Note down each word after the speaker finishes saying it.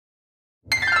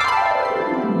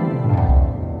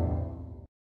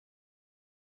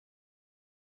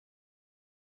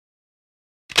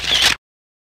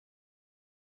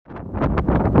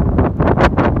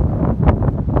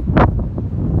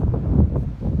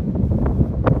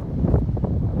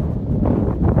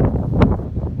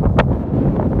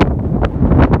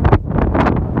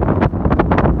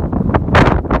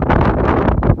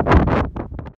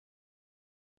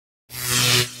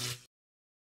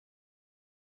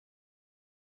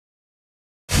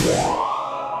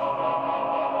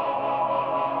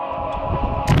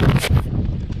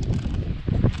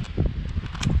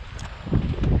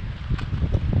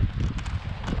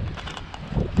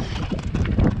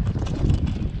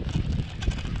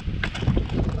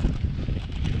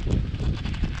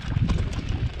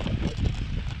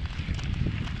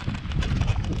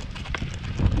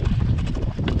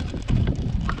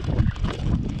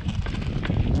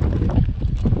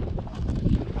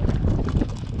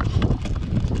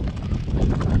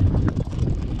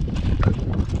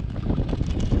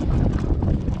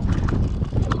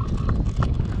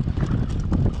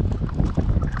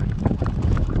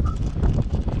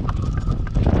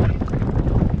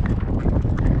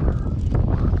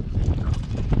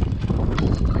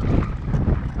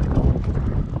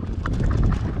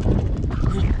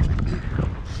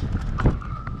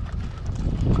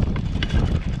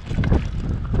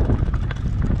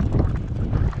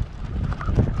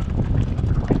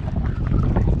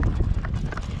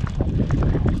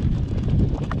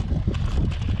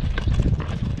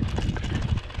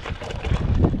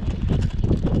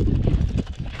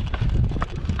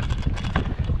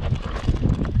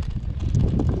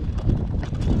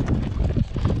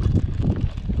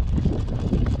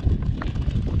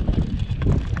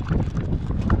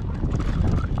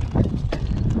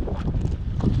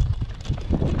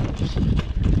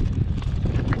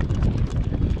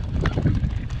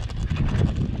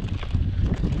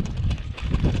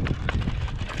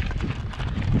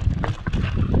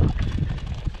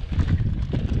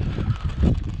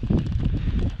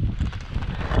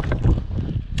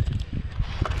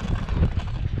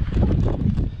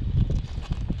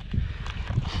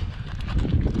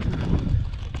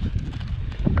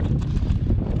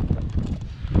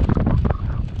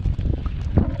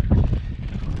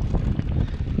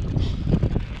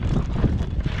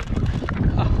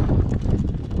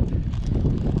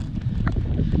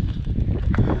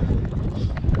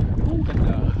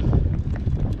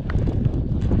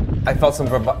I felt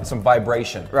some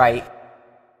vibration. Right.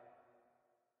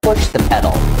 Push the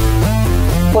pedal.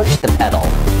 Push the pedal.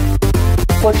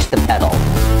 Push the pedal.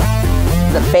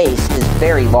 The bass is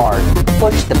very large.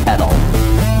 Push the pedal.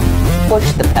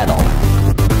 Push the pedal.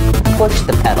 Push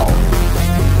the pedal.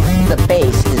 The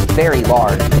bass is very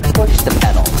large. Push the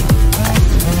pedal.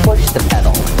 Push the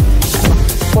pedal.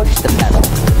 Push the pedal.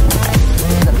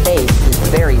 The bass is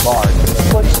very large.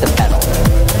 Push the pedal.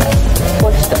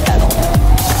 Push the pedal.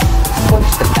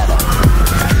 Push the pedal.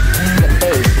 The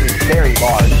bass is very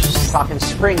large. Talking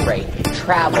spring rate,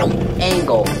 travel,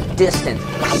 angle, distance,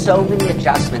 so many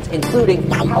adjustments, including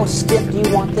how stiff do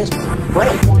you want this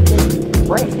brake? Want this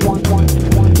brake? Want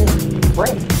this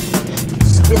brake?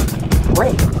 Stiff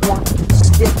brake? Want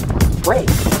stiff brake?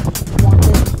 Want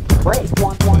this brake?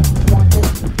 Want this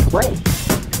brake?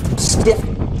 Stiff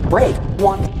brake?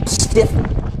 Want stiff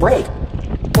brake?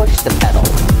 Push the pedal.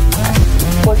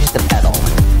 Push the pedal.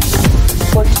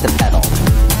 Push the pedal.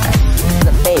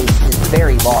 The bass is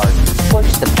very large.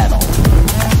 Push the pedal.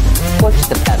 Push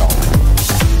the pedal.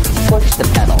 Push the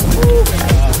pedal.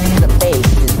 The bass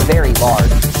is very large.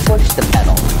 Push the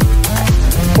pedal.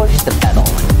 Push the pedal.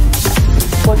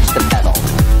 Push the pedal.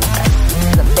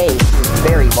 The bass is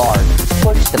very large.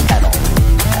 Push the pedal.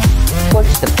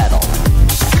 Push the pedal.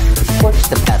 Push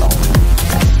the pedal.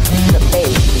 The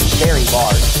bass is very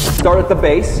large. Start at the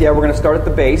bass. Yeah, we're going to start at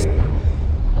the bass.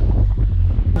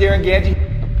 Darren Ganji.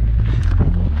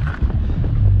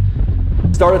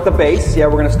 Start at the bass. Yeah,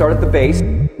 we're going to start at the bass.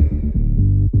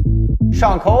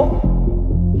 Sean Cole.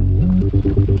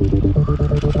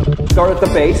 Start at the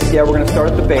bass. Yeah, we're going to start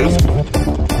at the bass.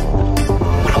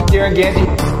 Darren Ganji.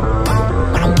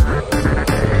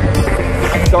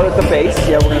 Start at the bass.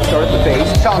 Yeah, we're going to start at the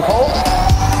bass. Sean Cole.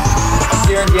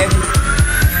 Darren Ganji.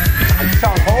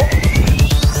 Sean Cole.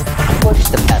 Push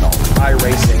the pedal.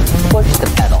 iRacing. Push the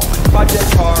pedal.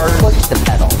 Project Cars. Push the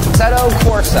pedal. Assetto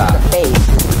Corsa. The bass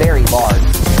is very large.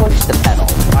 Push the pedal.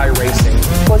 iRacing.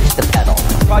 Push the pedal.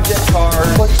 Project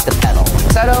Cars. Push the pedal.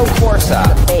 Assetto Corsa.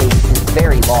 The bass is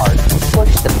very large.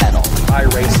 Push the pedal.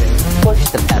 iRacing. Push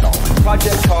the pedal.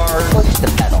 Project Cars. Push the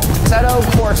pedal. Assetto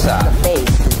Corsa. The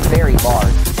bass is very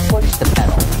large. Push the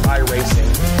pedal. iRacing.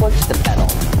 Push the pedal.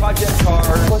 Project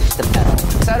Cars. Push the pedal.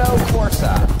 Assetto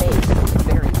Corsa.